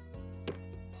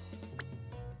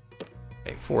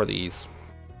 Okay, 4 of these.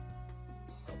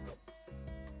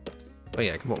 Oh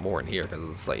yeah, I can put more in here because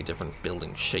it's a slightly different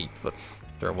building shape, but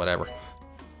sure, whatever.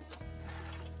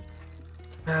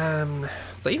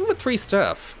 So even with 3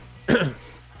 staff,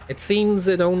 it seems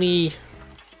it only...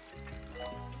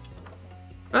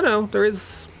 I don't know, there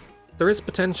is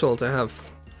potential to have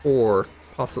 4,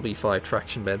 possibly 5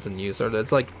 traction beds in use, or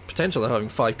there's like potential of having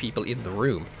 5 people in the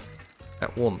room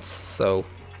at once, so...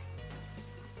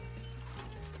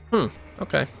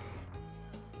 okay.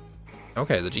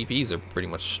 Okay, the GPs are pretty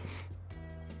much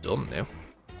done now.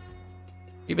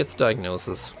 Few bits of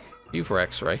diagnosis, few for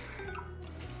X-ray.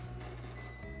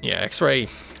 Yeah, X-ray.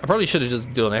 I probably should have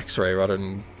just done X-ray rather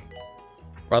than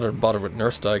bother with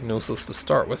nurse diagnosis to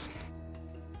start with.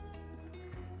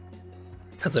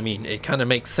 Because I mean, it kind of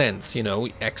makes sense, you know.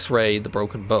 X-ray the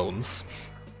broken bones.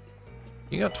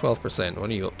 You got 12%.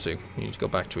 What are you up to? You need to go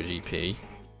back to a GP.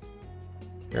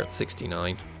 You're at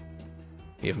 69.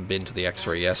 You haven't been to the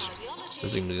X-ray yet.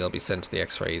 Presumably they'll be sent to the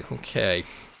X-ray. Okay.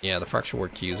 Yeah, the fracture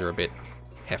ward queues are a bit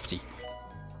hefty.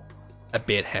 A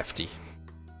bit hefty.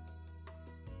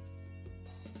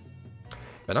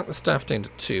 If I knock the staff down to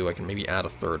 2, I can maybe add a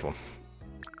 3rd one.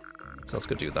 So let's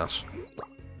go do that.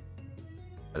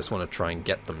 I just want to try and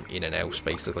get them in and out,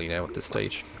 basically, now at this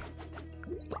stage.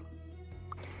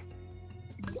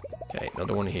 Okay,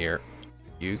 another one here.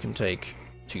 You can take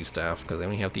 2 staff, because I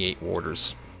only have the 8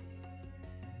 warders.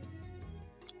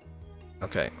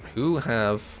 Okay, who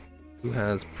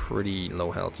has pretty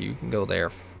low health? You can go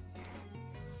there.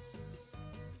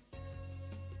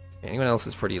 Anyone else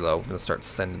is pretty low? I'm going to start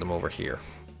sending them over here.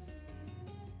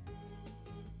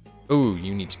 Ooh,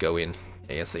 you need to go in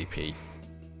ASAP.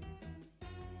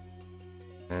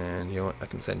 And you know what? I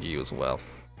can send you as well.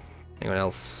 Anyone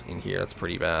else in here? That's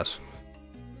pretty bad.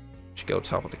 Should go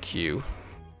top of the queue.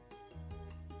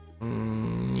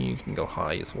 You can go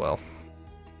high as well.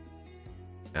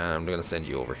 And I'm going to send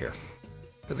you over here.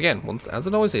 Because again, once, as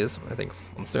it always is, I think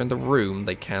once they're in the room,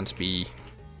 they can't be...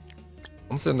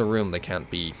 Once they're in the room, they can't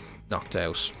be knocked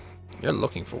out. You're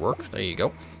looking for work. There you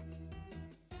go.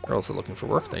 You're also looking for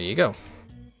work. There you go. I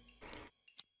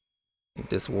think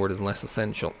this ward is less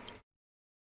essential.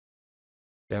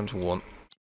 Down to 1.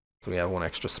 So we have 1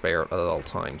 extra spare at all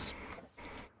times.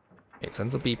 Okay,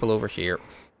 send some people over here.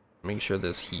 Make sure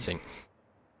there's heating.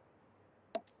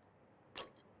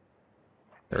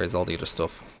 There is all the other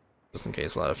stuff. Just in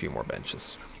case we'll add a few more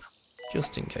benches.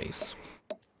 Just in case.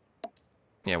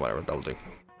 Yeah, whatever, that'll do.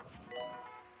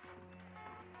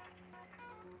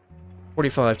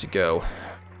 45 to go.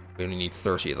 We only need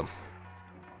 30 of them.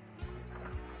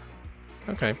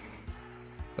 Okay.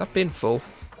 That bin full?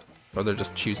 Or they're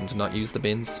just choosing to not use the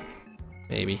bins?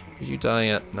 Maybe. Did you die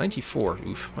at 94?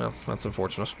 Oof, well, that's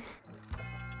unfortunate.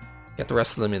 Get the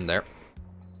rest of them in there.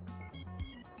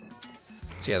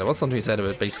 So yeah, there was something he said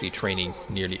about basically training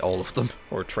nearly all of them,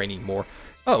 or training more.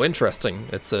 Oh, interesting.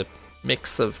 It's a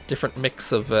different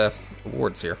mix of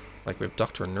awards here. Like we have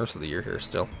Doctor and Nurse of the Year here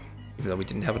still, even though we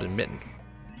didn't have it in Mitten.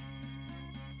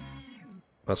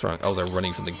 What's wrong? Oh, they're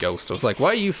running from the ghost. I was like, why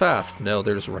are you fast? No,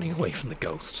 they're just running away from the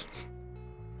ghost.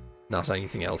 Not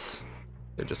anything else.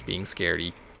 They're just being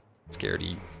scaredy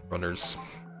runners.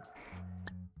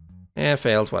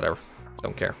 Failed, whatever.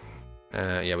 Don't care.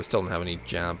 Yeah, we still don't have any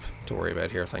jab to worry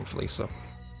about here, thankfully, so.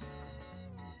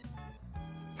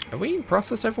 Have we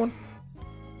processed everyone?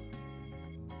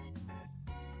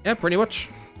 Yeah, pretty much.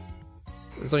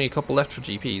 There's only a couple left for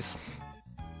GPs.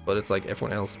 But it's like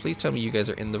everyone else. Please tell me you guys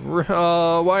are in the room.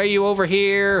 Oh, why are you over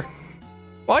here?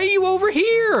 Why are you over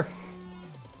here?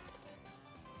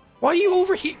 Why are you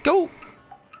over here? Go.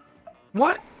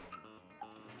 What?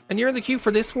 And you're in the queue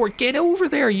for this ward. Get over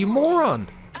there, you moron.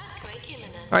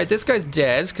 Alright, this guy's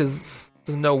dead because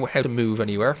doesn't know how to move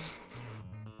anywhere.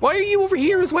 Why are you over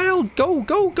here as well? Go,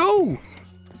 go, go.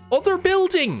 Other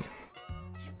building.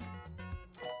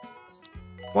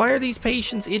 Why are these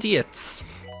patients idiots?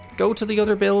 Go to the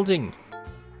other building.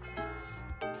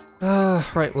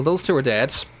 Right, well those two are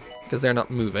dead because they're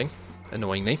not moving,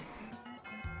 annoyingly.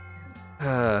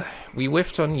 We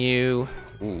whiffed on you.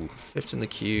 Ooh, 5th in the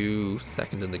queue,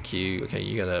 2nd in the queue. Okay,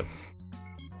 you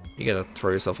gotta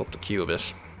throw yourself up the queue a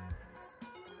bit.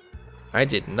 I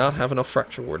did not have enough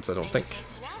fracture wards, I don't think.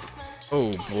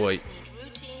 Oh boy.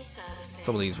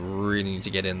 Some of these really need to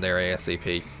get in there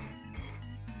ASAP.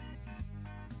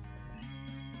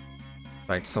 In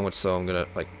fact, so much so I'm gonna,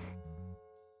 like...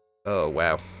 Oh,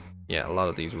 wow. Yeah, a lot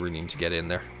of these really need to get in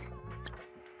there.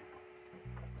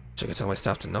 So I can tell my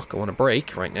staff to not go on a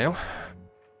break right now.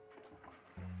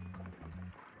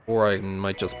 Or I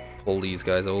might just pull these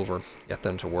guys over, get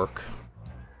them to work.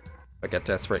 If I get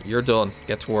desperate. You're done.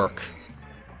 Get to work.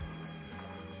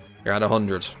 You're at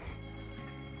 100.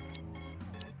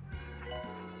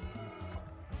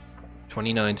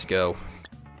 29 to go.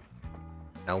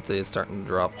 Health is starting to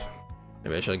drop.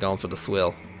 Maybe I should have gone for the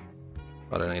swill.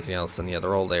 Rather than anything else. And yeah,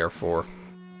 they're all there for...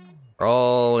 They're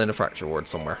all in a fracture ward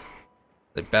somewhere.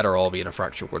 They better all be in a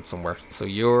fracture ward somewhere. So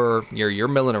you're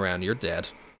milling around. You're dead.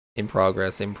 In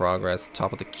progress.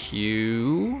 Top of the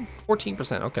queue.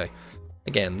 14%. Okay.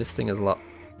 Again, this thing is a lot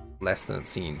less than it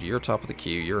seems. You're top of the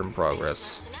queue. You're in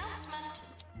progress.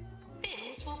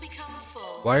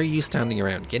 Why are you standing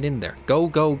around? Get in there. Go,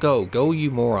 go, go. Go, you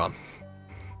moron.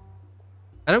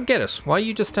 I don't get it. Why are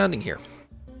you just standing here?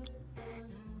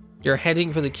 You're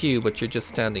heading for the queue, but you're just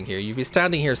standing here. You've been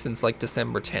standing here since like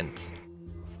December 10th.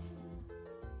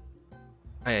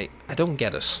 I don't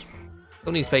get it. Some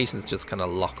of these patients just kind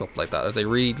of lock up like that. Are they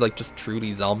really like just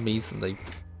truly zombies and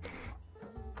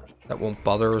that won't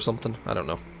bother or something? I don't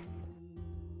know.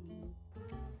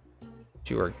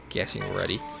 You are getting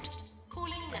ready.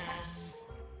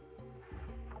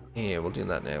 Yeah, we'll do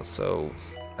that now. So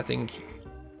I think,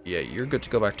 yeah, you're good to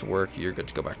go back to work. You're good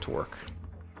to go back to work.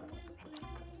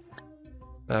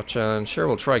 Sure,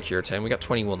 we'll try cure 10. We got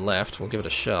 21 left. We'll give it a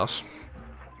shot.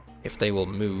 If they will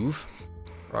move.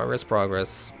 Progress.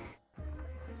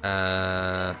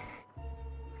 Where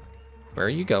are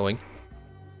you going?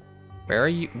 Where are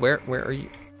you? Where are you?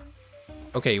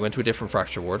 Okay, you went to a different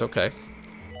fracture ward. Okay.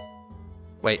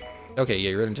 Wait. Okay, yeah,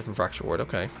 you're in a different fracture ward.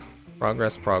 Okay.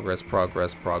 Progress.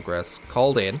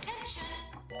 Called in.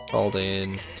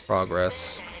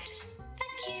 Progress.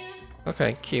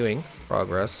 Okay, queuing.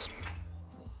 Progress.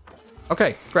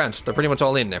 Okay, grand. They're pretty much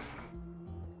all in there.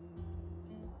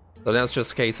 So now it's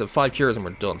just a case of 5 cures and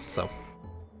we're done, so.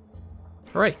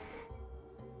 Alright.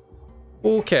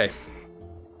 Okay.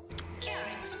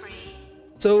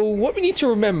 So what we need to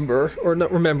remember, or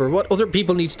not remember, what other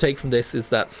people need to take from this is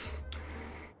that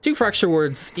 2 fracture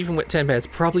wards, even with 10 beds,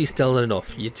 probably still not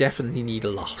enough. You definitely need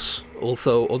a lot.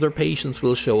 Also, other patients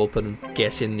will show up and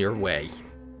get in your way.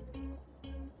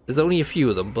 There's only a few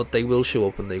of them, but they will show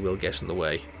up and they will get in the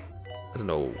way. I don't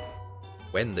know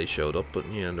when they showed up, but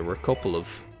yeah, there were a couple of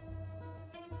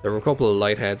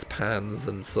lightheads, pans,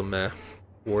 and some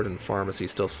ward and pharmacy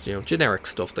stuff, you know, generic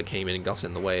stuff that came in and got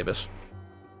in the way a bit.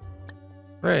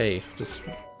 Hooray, just...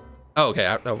 Oh,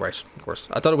 okay, oh, right, of course.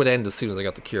 I thought it would end as soon as I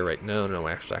got the cure rate. No, I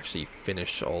have to actually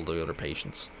finish all the other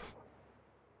patients.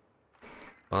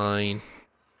 Fine.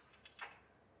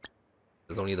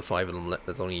 There's only the 5 of them left.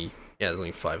 There's only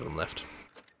 5 of them left.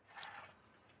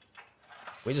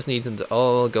 We just need them to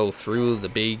all go through the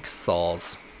big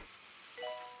saws.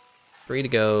 3 to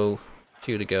go,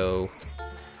 2 to go.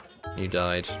 You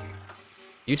died.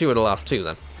 You 2 are the last 2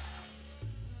 then.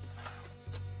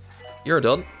 You're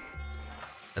done.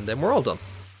 And then we're all done.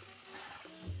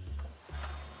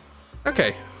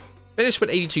 Okay. Finished with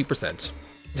 82%.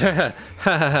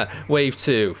 Wave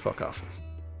 2. Fuck off.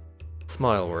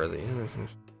 Smile worthy.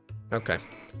 Okay.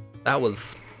 That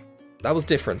was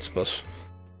different, but...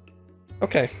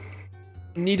 Okay.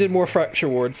 Needed more fracture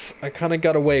wards. I kind of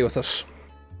got away with it.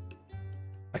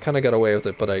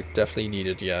 But I definitely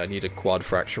needed, I need a quad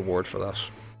fracture ward for that.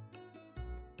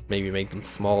 Maybe make them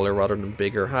smaller rather than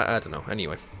bigger. I don't know.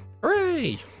 Anyway.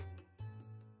 Hooray!